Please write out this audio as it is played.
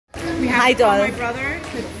have Hi, to call doll. my brother.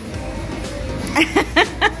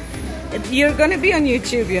 You're gonna be on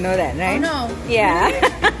YouTube, you know that, right? Oh no. Yeah.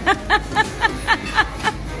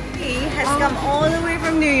 He has come all the way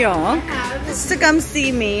from New York just to come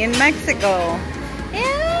see me in Mexico. Yeah.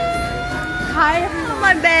 Hi.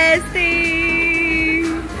 My bestie.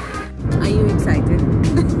 Are you excited?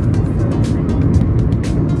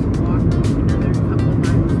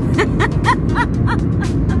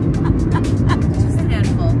 Just a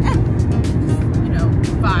handful. You know,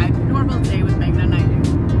 5. Normal day with Megan and I do.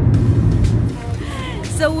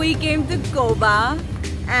 So we came to Coba,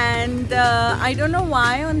 and I don't know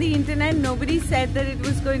why on the internet nobody said that it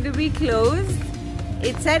was going to be closed.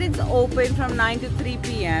 It said it's open from 9 to 3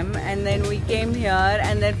 p.m. and then we came here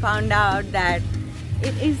and then found out that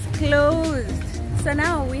it is closed. So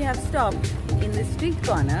now we have stopped in the street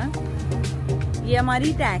corner. ये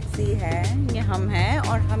हमारी taxi है, ये हम हैं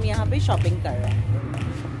और हम यहाँ पे शॉपिंग कर रहे हैं.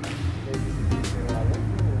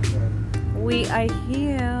 We are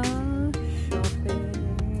here shopping.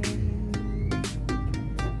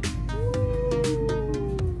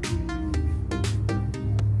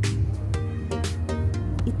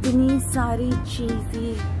 इतनी सारी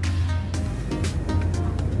चीजें.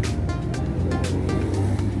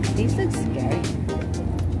 These look scary.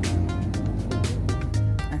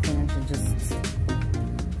 I think I should just.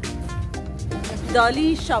 Dolly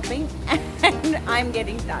is shopping and I'm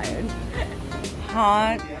getting tired.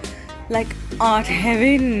 Hot, like art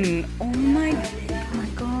heaven. Oh my god.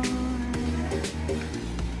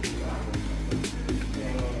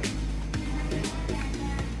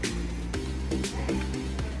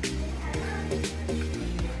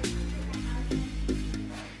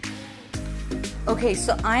 Okay,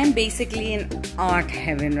 so I'm basically in art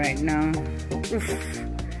heaven right now. Oof.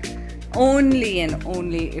 Only and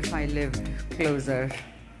only if I live closer.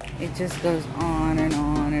 It just goes on and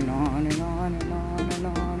on and on and on and on and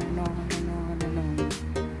on and on and on and on.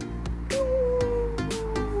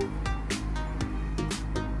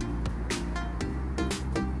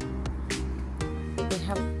 They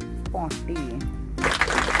have potty.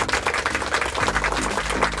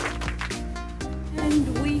 And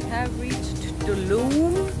we have reached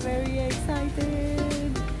Tulum. Very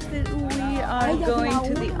excited that we are going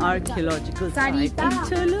to the archaeological site in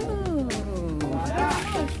Tulum.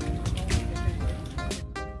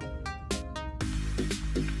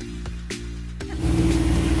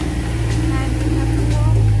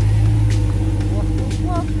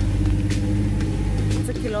 It's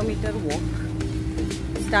a kilometer walk,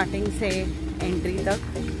 starting say entry tak.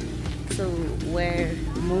 So wear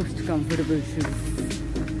most comfortable shoes.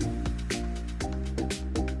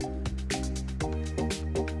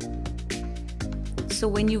 So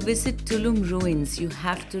when you visit Tulum ruins, you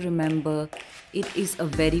have to remember it is a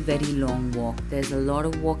very long walk. There's a lot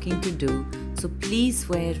of walking to do. So please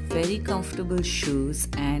wear very comfortable shoes,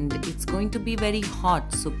 and it's going to be very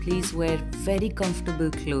hot. So please wear very comfortable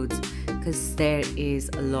clothes because there is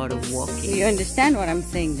a lot of walking. You understand what I'm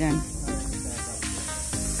saying, Jan?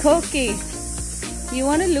 Koki, you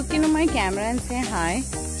want to look into my camera and say hi?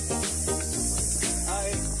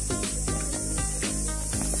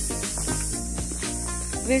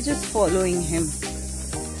 We're just following him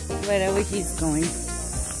wherever he's going.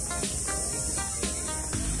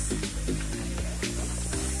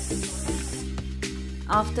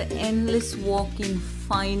 After endless walking,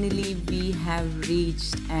 finally we have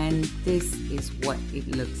reached, and this is what it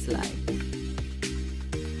looks like.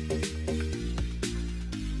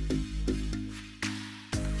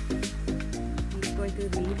 He's going to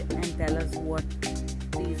read and tell us what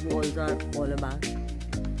these walls are all about.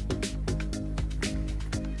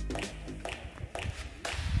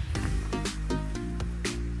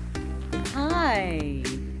 Hi!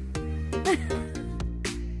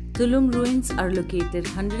 Tulum ruins are located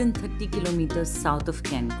 130 kilometers south of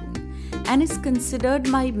Cancun and is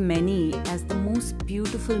considered by many as the most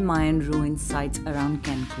beautiful Mayan ruin sites around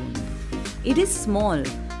Cancun. It is small,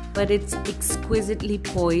 but it's exquisitely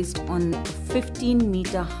poised on a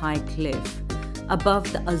 15-meter high cliff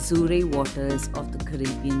above the azure waters of the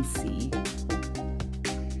Caribbean Sea.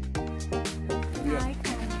 Hi,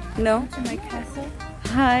 No? to my castle.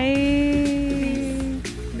 Hi!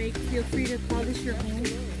 Feel free to call this your home.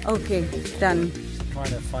 Okay, done. Trying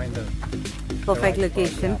to find the Perfect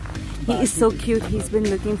location. He is so cute. He's been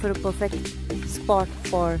looking for a perfect spot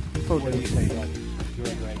for photos.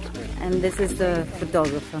 And this is the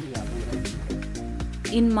photographer.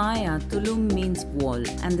 In Maya, Tulum means wall,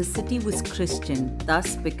 and the city was Christian,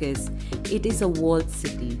 thus because it is a walled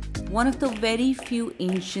city, one of the very few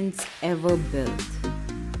ancients ever built.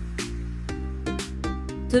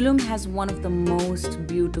 Tulum has one of the most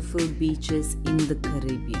beautiful beaches in the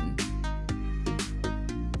Caribbean.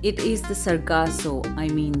 It is the sargasso, I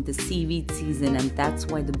mean the seaweed season, and that's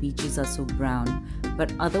why the beaches are so brown.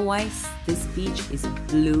 But otherwise, this beach is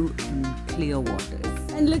blue and clear waters.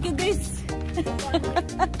 And look at this!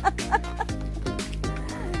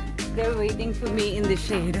 They're waiting for me in the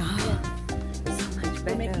shade. Oh, so much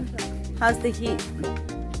better. How's the heat?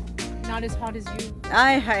 Not as hot as you.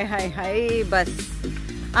 Hi, bus.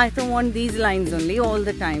 I don't want these lines only all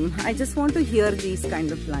the time. I just want to hear these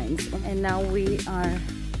kind of lines. And now we are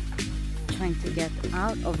trying to get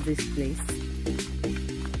out of this place.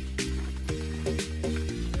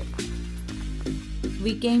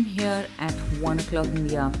 We came here at 1 o'clock in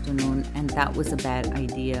the afternoon, and that was a bad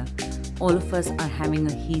idea. All of us are having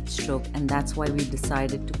a heat stroke, and that's why we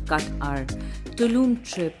decided to cut our Tulum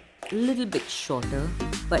trip a little bit shorter.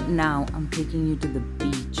 But now I'm taking you to the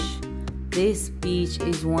beach. This beach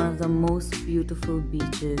is one of the most beautiful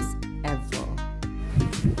beaches ever.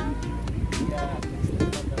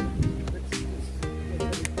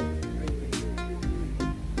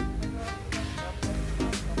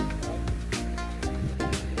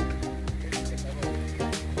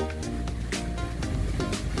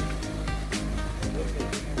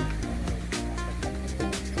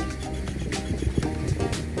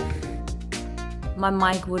 My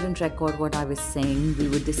mic wouldn't record what I was saying. We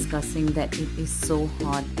were discussing that it is so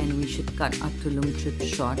hot and we should cut our Tulum trip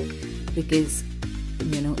short because,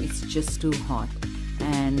 you know, it's just too hot.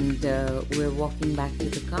 And we're walking back to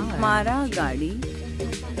the car. Mara Gadi,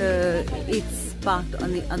 it's parked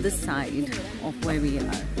on the other side of where we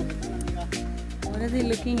are. What are they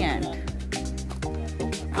looking at?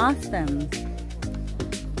 Ask them.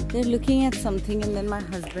 They're looking at something, and then my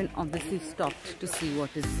husband obviously stopped to see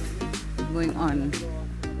what is going on.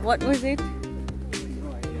 What was it?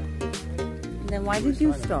 Then why did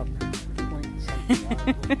you stop?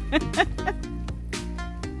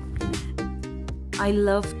 I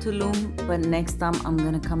love Tulum, but next time I'm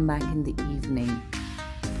gonna come back in the evening.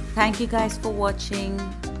 Thank you guys for watching.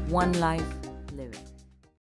 One life.